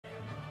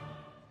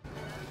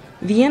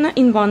Vienna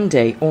in one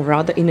day, or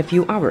rather in a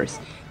few hours.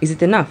 Is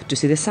it enough to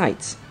see the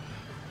sights?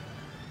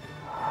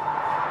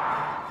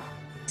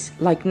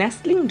 Like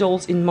nestling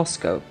dolls in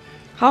Moscow.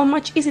 How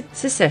much is it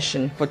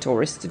Secession for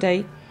tourists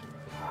today?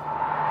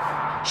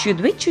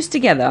 Should we choose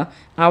together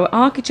our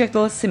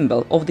architectural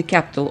symbol of the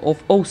capital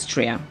of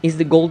Austria? Is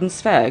the golden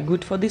sphere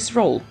good for this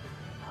role?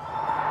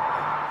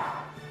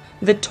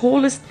 The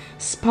tallest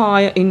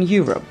spire in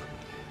Europe.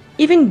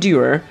 Even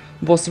Dürer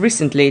was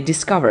recently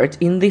discovered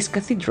in this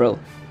cathedral.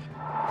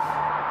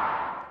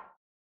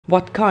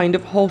 What kind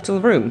of hotel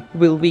room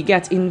will we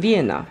get in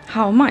Vienna?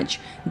 How much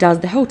does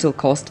the hotel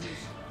cost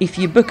if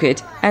you book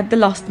it at the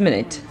last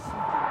minute?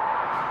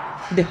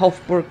 The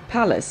Hofburg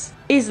Palace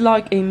is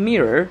like a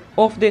mirror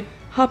of the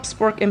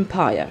Habsburg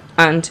Empire,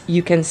 and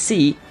you can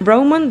see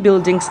Roman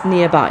buildings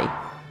nearby.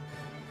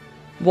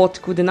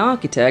 What could an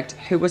architect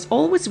who was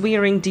always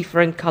wearing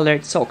different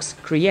colored socks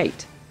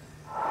create?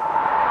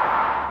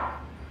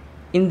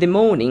 In the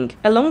morning,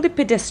 along the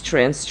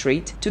pedestrian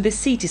street to the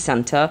city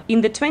center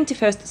in the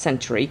 21st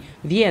century,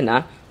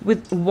 Vienna,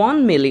 with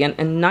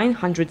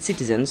 1,900,000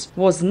 citizens,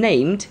 was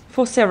named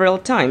for several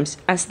times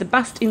as the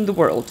best in the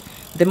world,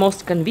 the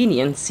most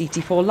convenient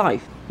city for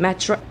life.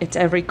 Metro at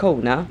every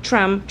corner,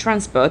 tram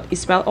transport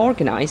is well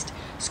organized,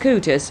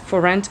 scooters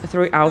for rent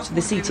throughout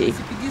the city,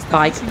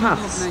 bike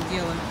paths.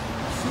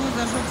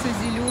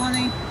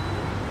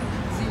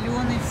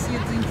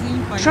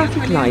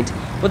 Traffic light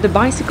for the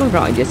bicycle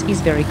riders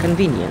is very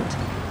convenient.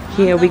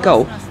 Here we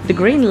go, the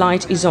green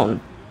light is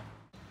on.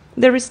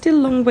 There is still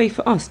a long way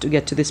for us to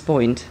get to this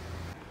point.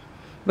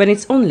 When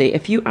it's only a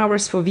few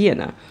hours for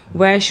Vienna,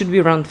 where should we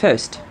run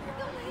first?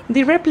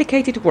 The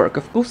replicated work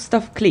of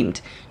Gustav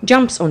Klimt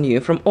jumps on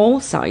you from all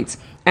sides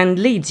and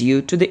leads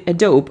you to the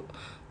adobe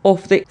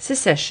of the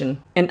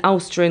Secession and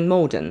Austrian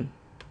modern.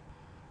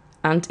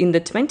 And in the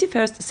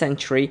 21st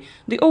century,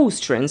 the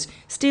Austrians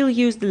still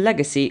use the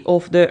legacy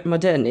of the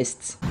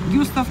modernists.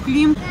 Gustav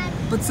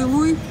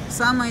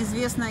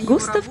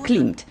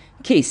Klimt,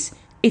 Kiss,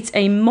 it's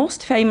a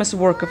most famous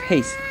work of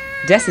his.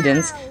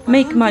 Dissidents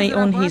make money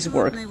on his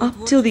work up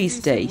till these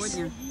days.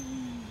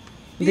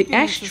 The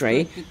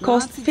ashtray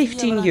cost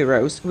 15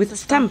 euros with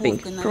stamping,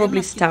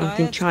 probably stamped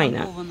in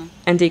China,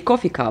 and a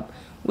coffee cup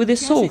with a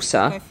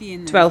saucer,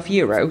 12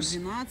 euros.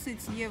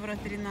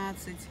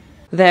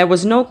 There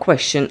was no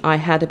question I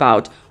had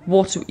about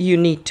what you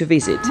need to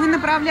visit.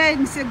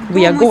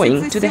 We are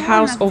going to the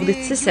house of the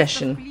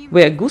Secession,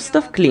 where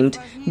Gustav Klimt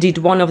did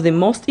one of the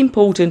most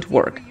important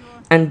work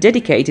and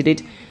dedicated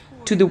it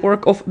to the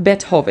work of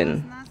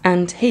Beethoven.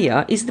 And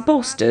here is the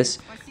posters.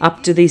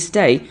 Up to this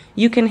day,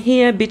 you can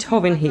hear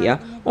Beethoven here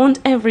on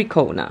every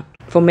corner.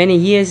 For many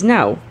years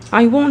now,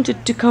 I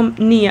wanted to come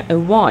near a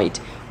white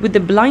with the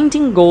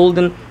blinding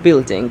golden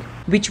building,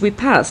 which we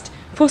passed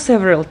for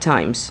several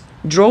times,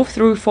 drove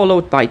through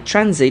followed by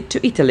transit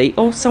to Italy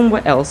or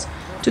somewhere else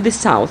to the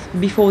south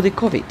before the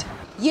COVID.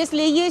 If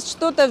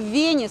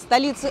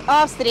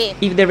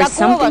there is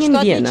something in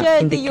Vienna,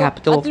 in the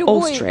capital of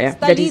Austria,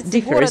 that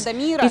differs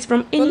it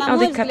from any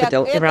other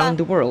capital around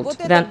the world,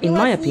 then, in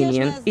my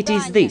opinion, it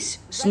is this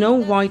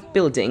snow-white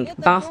building,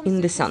 bathed in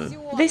the sun.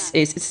 This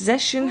is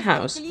Secession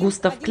House.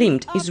 Gustav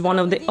Klimt is one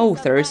of the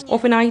authors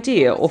of an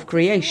idea of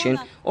creation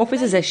of a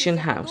Secession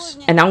House.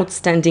 An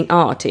outstanding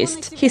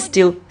artist, he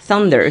still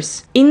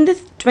thunders. In the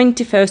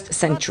 21st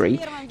century,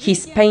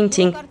 his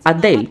painting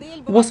Adele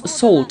was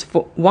sold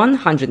for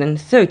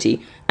 $130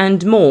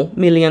 and more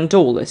million.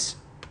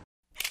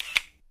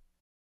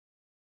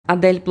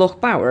 Adele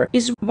Bloch-Bauer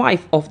is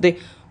wife of the,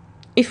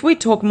 if we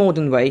talk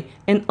modern way,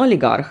 an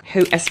oligarch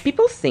who, as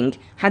people think,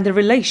 had a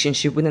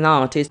relationship with an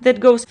artist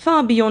that goes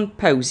far beyond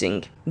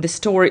posing. The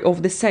story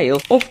of the sale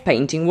of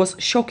painting was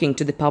shocking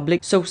to the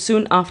public, so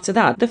soon after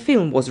that the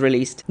film was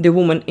released, The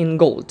Woman in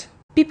Gold.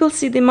 People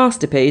see the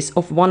masterpiece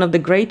of one of the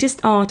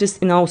greatest artists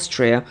in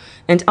Austria,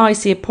 and I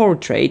see a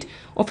portrait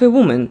of a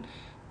woman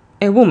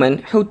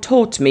who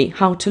taught me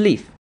how to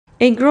live.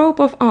 A group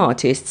of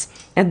artists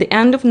at the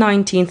end of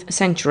 19th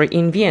century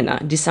in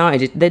Vienna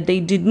decided that they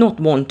did not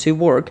want to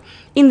work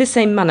in the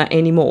same manner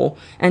anymore,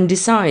 and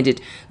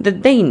decided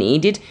that they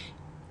needed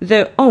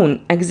their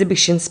own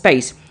exhibition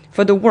space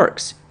for the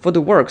works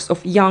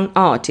of young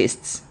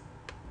artists.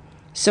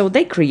 So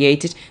they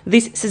created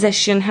this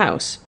Secession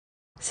House.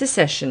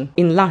 Secession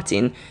in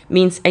Latin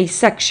means a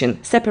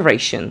section,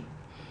 separation.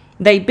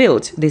 They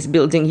built this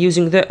building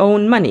using their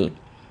own money.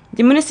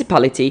 The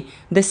municipality,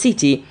 the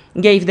city,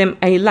 gave them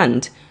a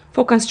land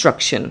for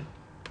construction.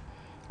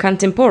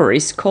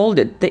 Contemporaries called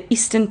it the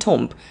Eastern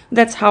Tomb.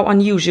 That's how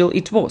unusual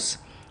it was,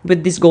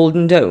 with this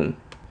golden dome.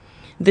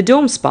 The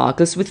dome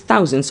sparkles with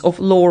thousands of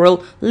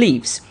laurel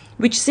leaves,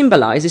 which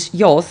symbolizes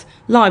youth,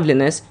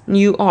 liveliness,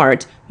 new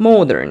art,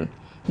 modern.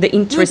 The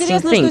interesting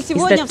thing is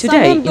that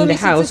today, in the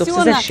House of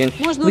Secession,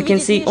 we can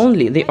see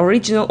only the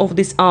original of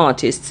this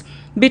artist's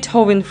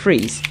Beethoven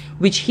frieze,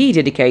 which he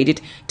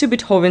dedicated to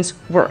Beethoven's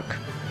work.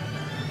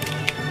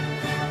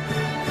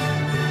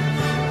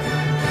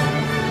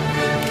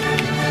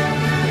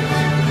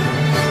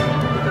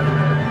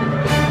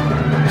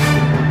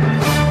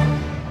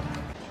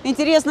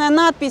 Интересная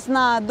надпись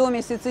на доме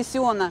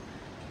Secession.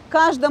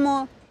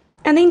 Каждому.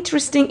 An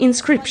interesting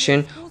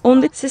inscription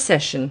on the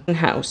Secession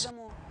house.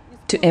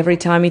 To every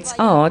time its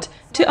art,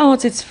 to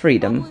art its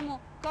freedom.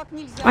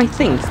 I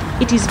think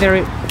it is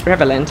very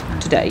prevalent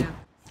today.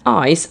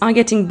 Eyes are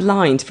getting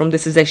blind from the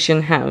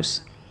Secession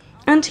house.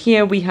 And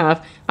here we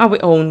have our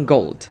own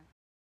gold.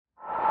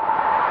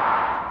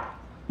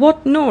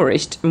 What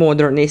nourished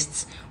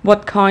modernists,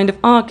 what kind of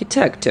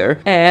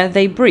architecture air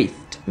they breathed.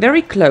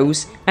 Very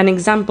close, an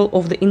example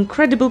of the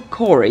incredible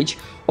courage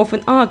of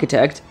an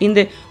architect in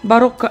the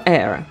Baroque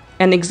era.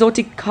 An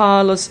exotic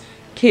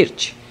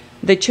Karlskirche,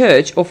 the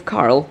church of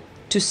Karl,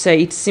 to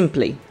say it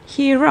simply.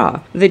 Here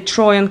are the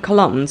Trojan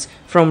columns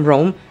from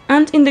Rome,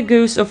 and in the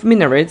guise of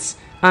minarets,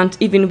 and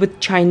even with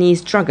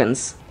Chinese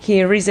dragons.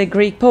 Here is a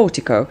Greek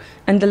portico,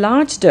 and the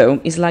large dome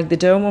is like the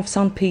dome of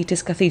St.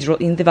 Peter's Cathedral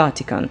in the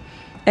Vatican.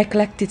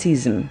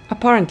 Eclecticism.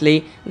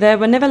 Apparently, there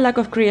were never lack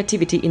of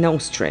creativity in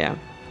Austria.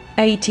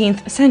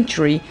 18th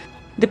century,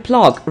 the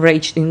plague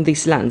raged in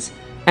these lands.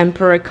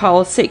 Emperor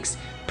Karl VI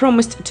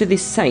promised to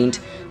this saint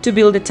to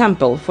build a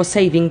temple for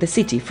saving the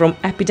city from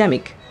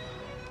epidemic.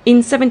 In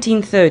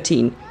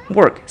 1713,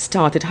 work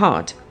started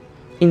hard.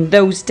 In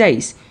those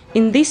days,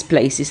 in these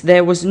places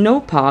there was no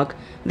park,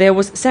 there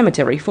was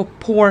cemetery for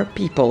poor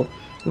people,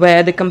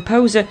 where the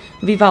composer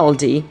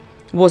Vivaldi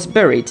was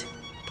buried.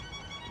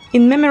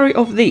 In memory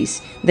of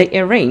this, they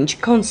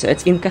arranged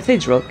concerts in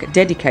cathedral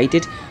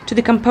dedicated to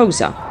the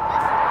composer.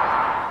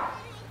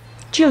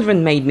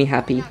 Children made me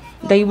happy.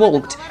 They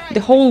walked the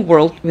whole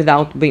world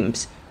without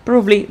whims.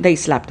 Probably they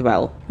slept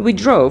well. We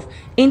drove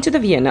into the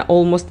Vienna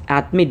almost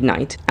at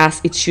midnight, as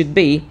it should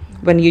be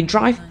when you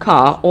drive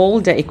car all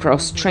day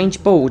across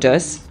strange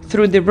borders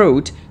through the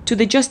road to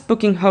the just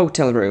booking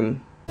hotel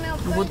room.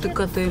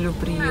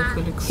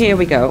 Here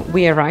we go,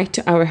 we arrived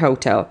to our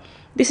hotel.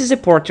 This is a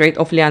portrait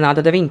of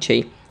Leonardo da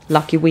Vinci.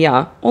 Lucky we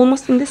are,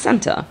 almost in the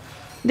center.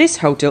 This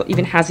hotel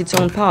even has its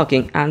own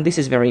parking, and this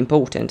is very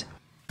important.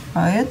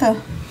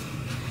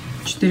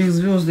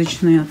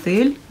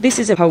 This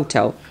is a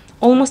hotel,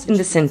 almost in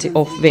the center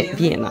of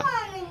Vienna.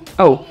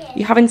 Oh,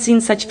 you haven't seen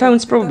such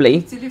phones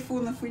probably?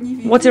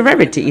 What a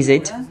rarity, is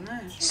it?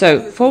 So,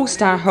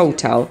 4-star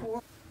hotel.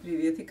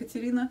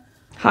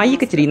 Hi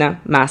Ekaterina,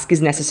 mask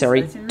is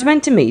necessary.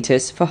 20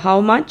 meters, for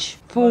how much?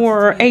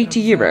 For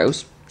 80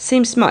 euros.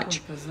 Seems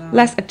much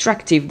less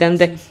attractive than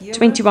the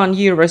 21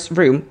 euros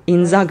room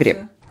in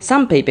Zagreb.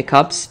 Some paper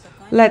cups,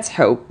 let's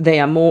hope they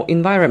are more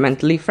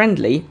environmentally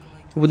friendly.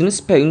 Wooden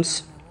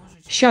spoons,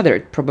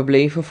 shuddered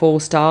probably for 4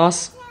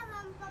 stars.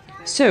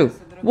 So,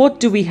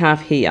 what do we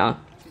have here?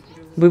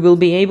 We will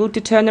be able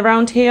to turn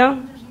around here?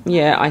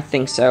 Yeah, I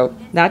think so.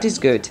 That is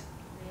good.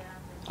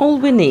 All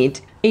we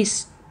need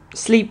is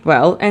sleep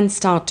well and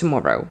start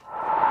tomorrow.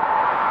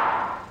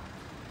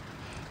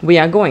 We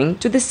are going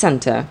to the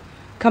center,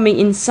 coming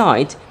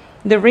inside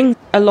the ring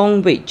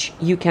along which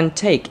you can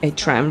take a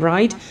tram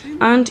ride,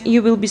 and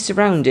you will be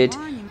surrounded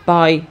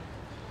by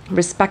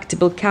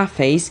respectable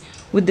cafes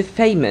with the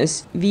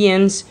famous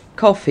Vienna's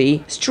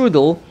coffee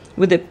strudel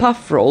with a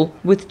puff roll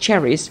with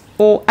cherries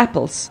or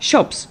apples.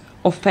 Shops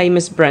of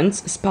famous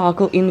brands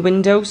sparkle in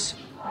windows.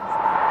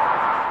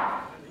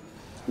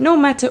 No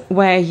matter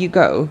where you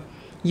go,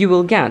 you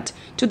will get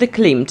to the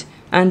Klimt,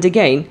 and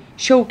again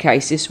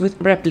showcases with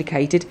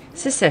replicated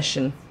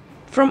Secession.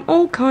 From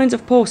all kinds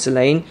of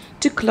porcelain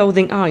to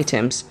clothing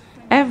items,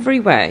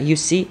 everywhere you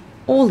see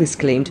all is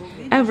Klimt,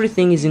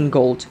 everything is in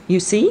gold, you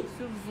see?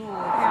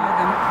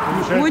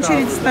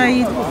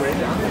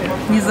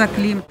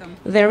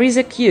 There is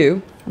a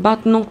queue,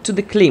 but not to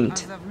the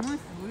Klimt,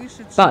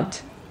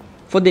 but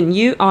for the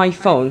new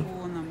iPhone,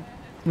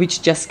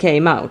 which just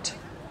came out.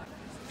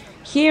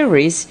 Here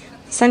is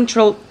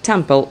Central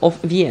Temple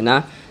of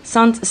Vienna,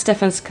 St.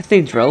 Stephen's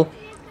Cathedral.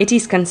 It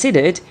is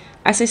considered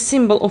as a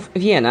symbol of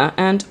Vienna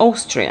and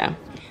Austria.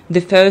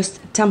 The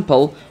first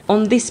temple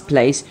on this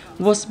place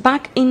was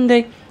back in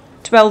the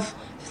 12th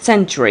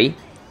century,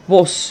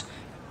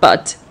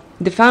 but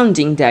the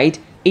founding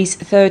date is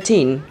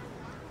 13.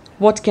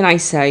 What can I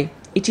say?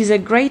 It is a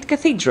great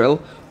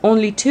cathedral,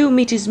 only 2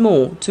 meters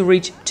more to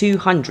reach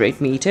 200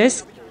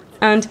 meters,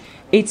 and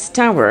its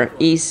tower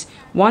is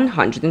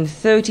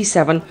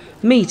 137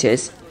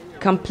 meters,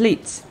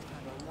 complete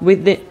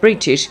with the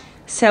British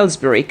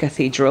Salisbury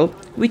Cathedral,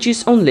 which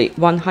is only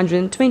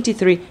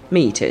 123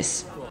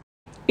 meters.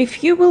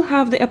 If you will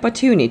have the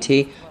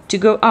opportunity to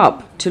go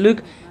up to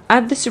look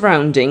at the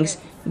surroundings,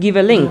 give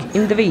a link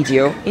in the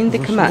video in the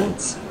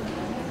comments.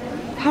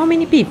 How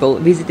many people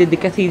visited the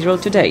cathedral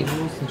today?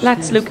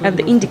 Let's look at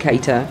the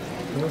indicator.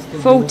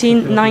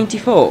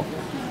 1494.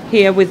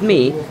 Here with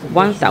me,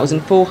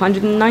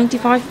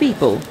 1495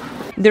 people.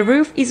 The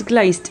roof is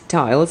glazed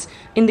tiles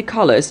in the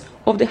colors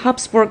of the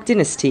Habsburg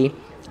dynasty,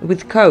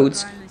 with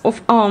coats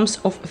of arms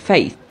of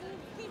faith.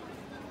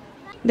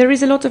 There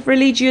is a lot of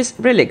religious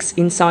relics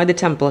inside the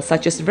temple,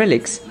 such as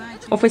relics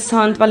of a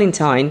Saint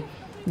Valentine,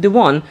 the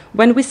one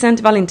when we sent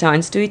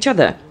valentines to each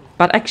other.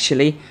 But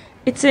actually,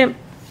 it's a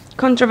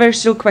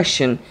controversial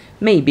question.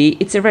 Maybe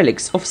it's a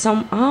relics of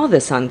some other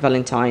Saint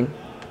Valentine.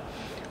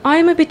 I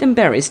am a bit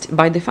embarrassed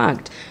by the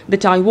fact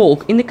that I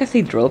walk in the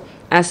cathedral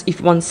as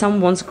if on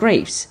someone's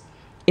graves.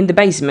 In the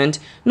basement,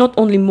 not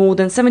only more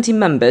than 70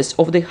 members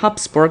of the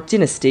Habsburg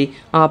dynasty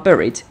are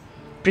buried.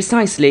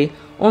 Precisely,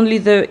 only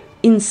the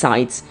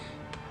insides.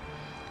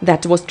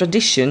 That was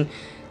tradition,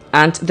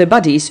 and the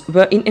bodies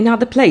were in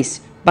another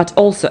place, but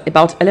also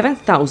about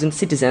 11,000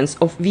 citizens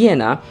of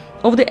Vienna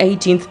of the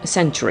 18th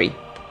century.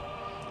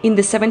 In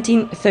the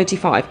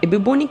 1735, a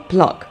bubonic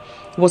plague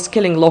was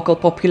killing local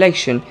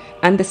population,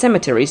 and the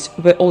cemeteries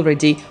were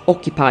already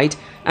occupied,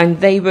 and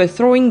they were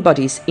throwing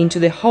bodies into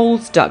the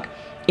holes dug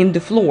in the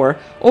floor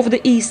of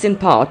the eastern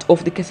part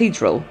of the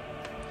cathedral.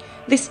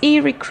 This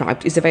eerie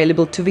crypt is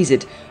available to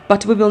visit,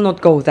 but we will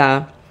not go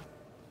there.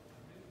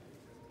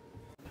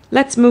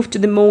 Let's move to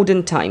the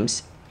modern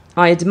times.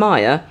 I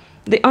admire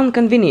the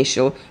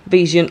unconventional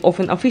vision of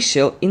an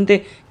official in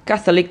the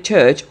Catholic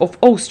Church of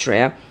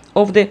Austria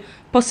of the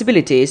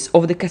possibilities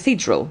of the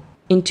cathedral.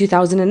 In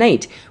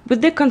 2008,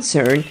 with the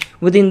concern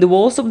within the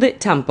walls of the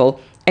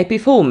temple, a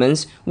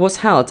performance was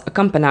held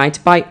accompanied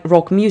by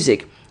rock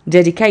music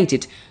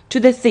dedicated to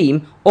the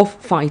theme of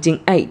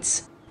fighting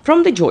AIDS.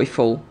 From the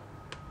joyful.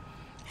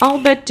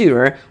 Albert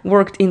Dürer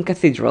worked in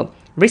cathedral.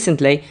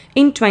 Recently,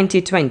 in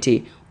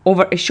 2020,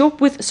 over a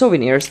shop with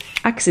souvenirs,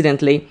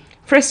 accidentally,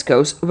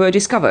 frescoes were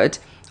discovered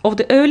of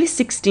the early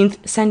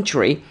 16th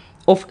century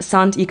of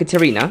Saint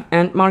Ekaterina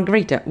and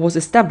Margareta was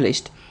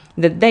established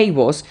that they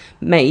was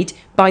made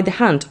by the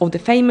hand of the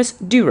famous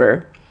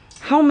Dürer.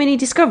 How many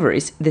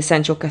discoveries the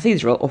central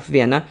cathedral of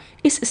Vienna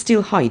is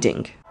still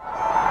hiding.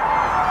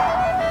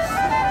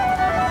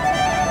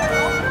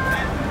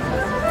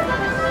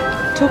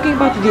 Talking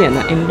about Vienna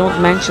and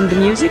not mention the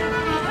music?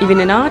 Even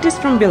an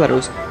artist from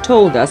Belarus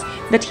told us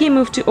that he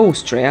moved to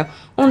Austria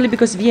only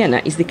because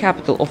Vienna is the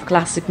capital of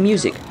classic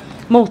music.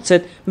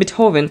 Mozart,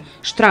 Beethoven,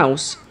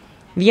 Strauss.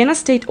 Vienna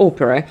State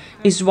Opera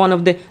is one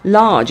of the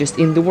largest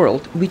in the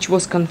world, which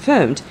was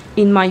confirmed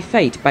in my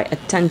fate by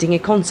attending a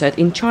concert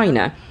in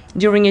China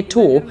during a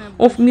tour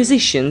of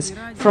musicians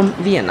from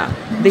Vienna.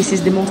 This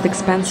is the most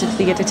expensive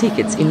theatre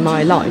tickets in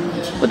my life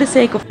for the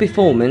sake of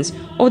performance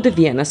of the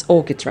Vienna's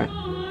orchestra.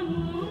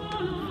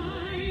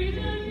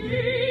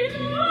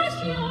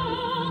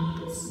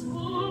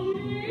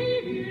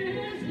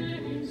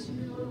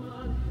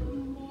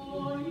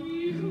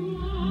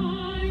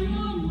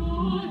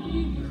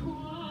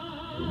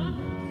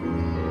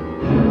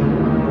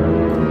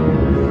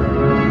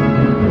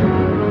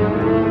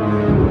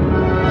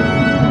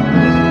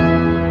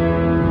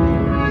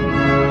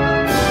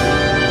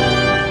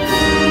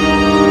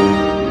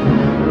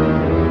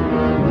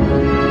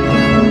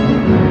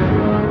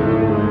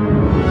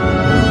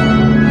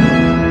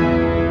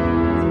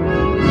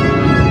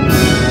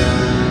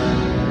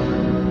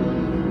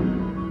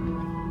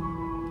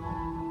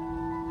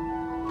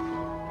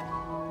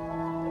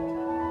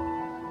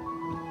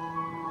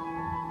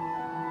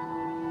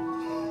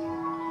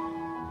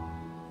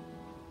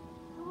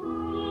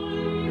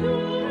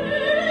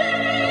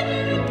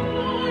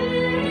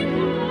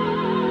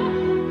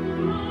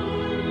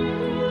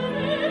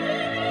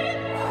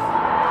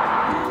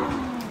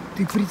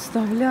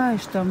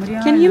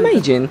 Can you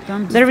imagine?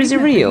 There is a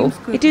real,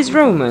 it is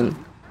Roman.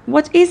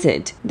 What is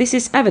it? This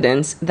is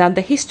evidence that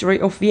the history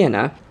of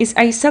Vienna is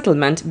a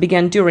settlement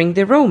began during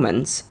the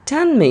Romans.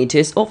 10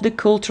 meters of the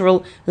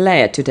cultural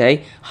layer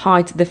today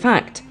hide the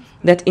fact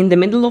that in the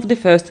middle of the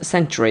 1st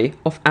century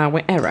of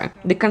our era,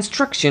 the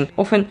construction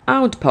of an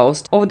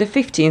outpost of the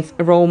 15th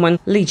Roman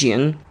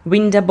legion,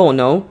 Vinda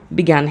Bono,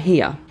 began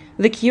here.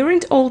 The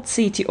current old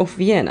city of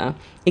Vienna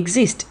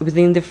exists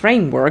within the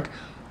framework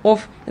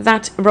of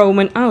that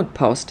Roman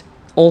outpost.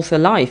 Also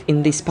life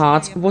in these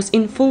parts was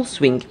in full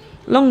swing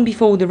long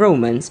before the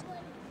Romans.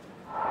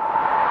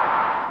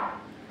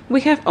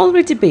 We have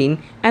already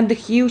been at the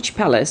huge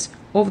palace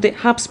of the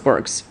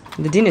Habsburgs.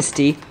 The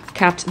dynasty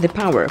kept the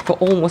power for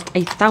almost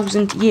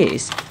 1,000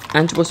 years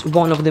and was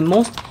one of the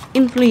most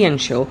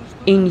influential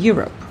in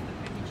Europe.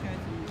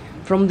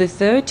 From the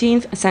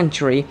 13th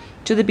century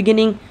to the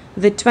beginning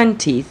the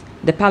 20th,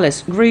 the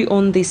palace grew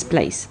on this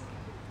place.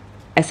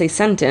 As a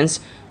sentence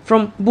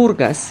from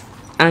Burgas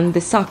and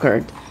the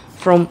Sacred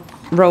from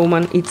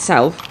Roman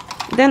itself,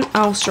 then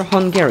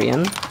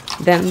Austro-Hungarian,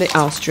 then the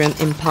Austrian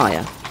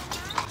Empire.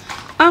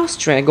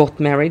 Austria got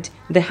married,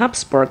 the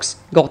Habsburgs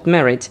got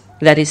married,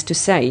 that is to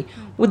say,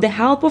 with the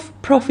help of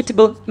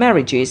profitable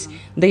marriages,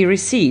 they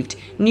received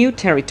new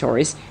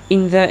territories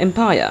in their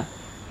empire.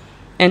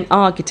 And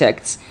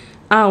architects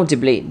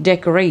audibly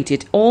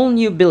decorated all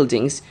new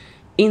buildings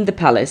in the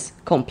palace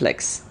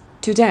complex.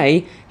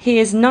 Today,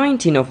 here's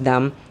 19 of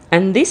them,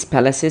 and these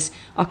palaces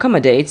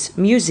accommodates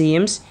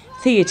museums,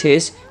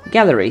 theatres,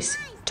 galleries,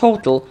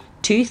 total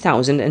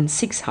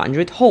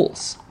 2,600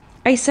 halls.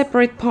 A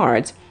separate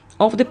part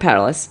of the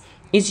palace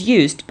is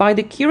used by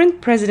the current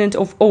president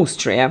of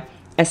Austria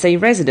as a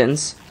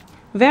residence,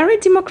 very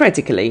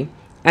democratically,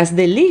 as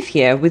they live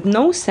here with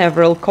no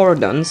several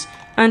cordons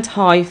and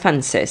high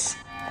fences.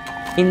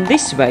 In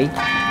this way,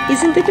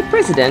 isn't it the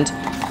president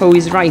who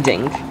is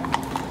riding?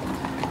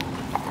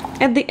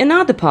 At the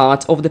another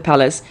part of the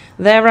palace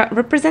there are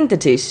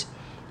representatives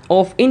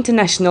of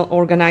international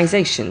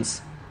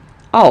organizations.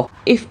 Oh,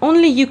 if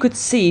only you could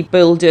see,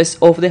 builders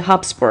of the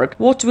Habsburg,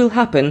 what will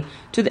happen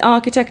to the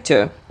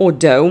architecture, or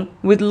dome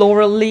with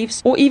laurel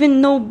leaves, or even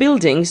no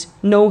buildings,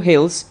 no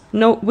hills,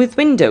 no with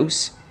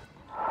windows.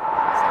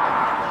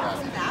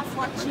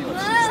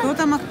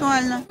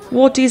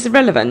 What is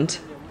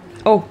relevant?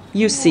 Oh,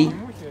 you see.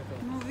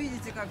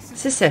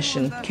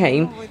 Secession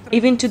came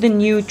even to the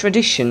new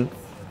tradition,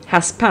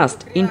 has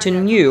passed into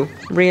new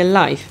real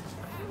life.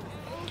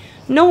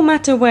 No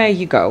matter where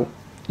you go,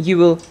 you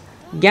will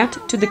get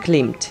to the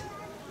Klimt.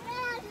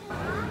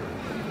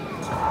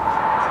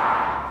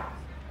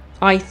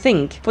 I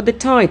think for the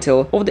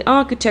title of the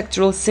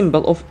architectural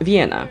symbol of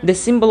Vienna, the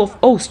symbol of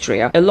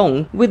Austria,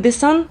 along with the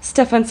St.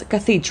 Stephen's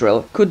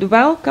Cathedral, could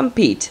well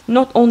compete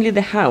not only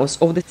the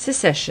house of the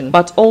Secession,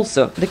 but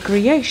also the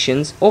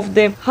creations of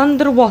the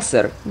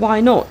Hundertwasser. Why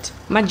not?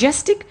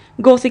 Majestic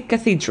Gothic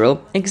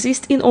cathedral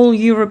exists in all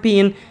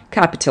European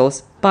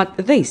capitals, but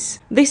this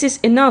is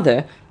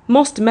another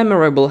most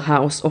memorable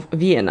house of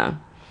Vienna.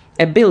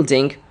 A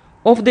building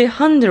of the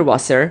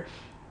Hundertwasser.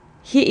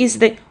 He is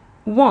the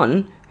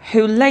one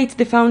who laid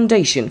the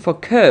foundation for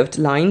curved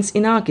lines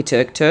in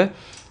architecture,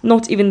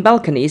 not even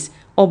balconies,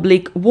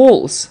 oblique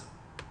walls.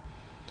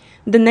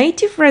 The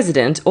native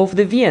resident of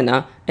the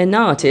Vienna, an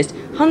artist,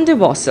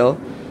 Hundertwasser,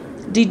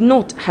 did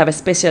not have a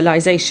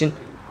specialization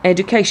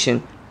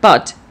education,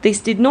 but this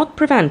did not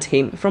prevent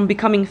him from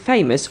becoming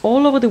famous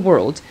all over the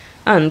world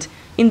and,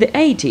 in the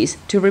 80s,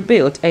 to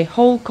rebuild a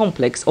whole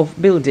complex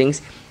of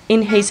buildings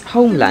in his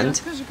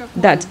homeland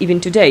that even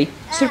today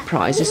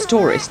surprises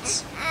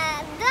tourists.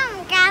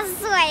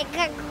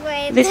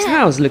 This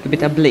house looks a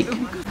bit oblique.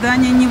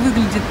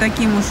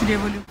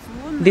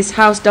 This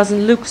house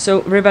doesn't look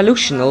so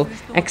revolutionary,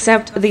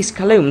 except these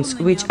columns,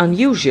 which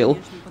unusual,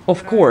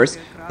 of course,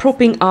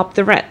 propping up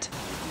the red.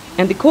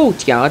 And the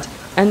courtyard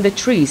and the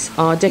trees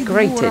are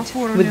decorated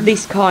with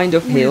this kind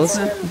of hills,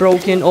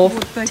 broken of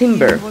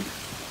timber.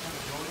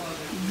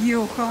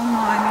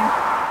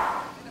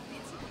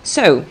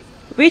 So,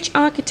 which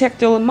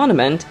architectural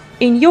monument,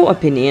 in your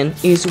opinion,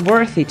 is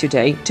worthy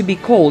today to be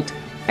called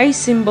a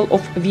symbol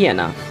of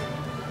Vienna?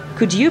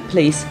 Could you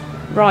please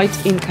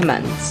write in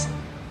comments?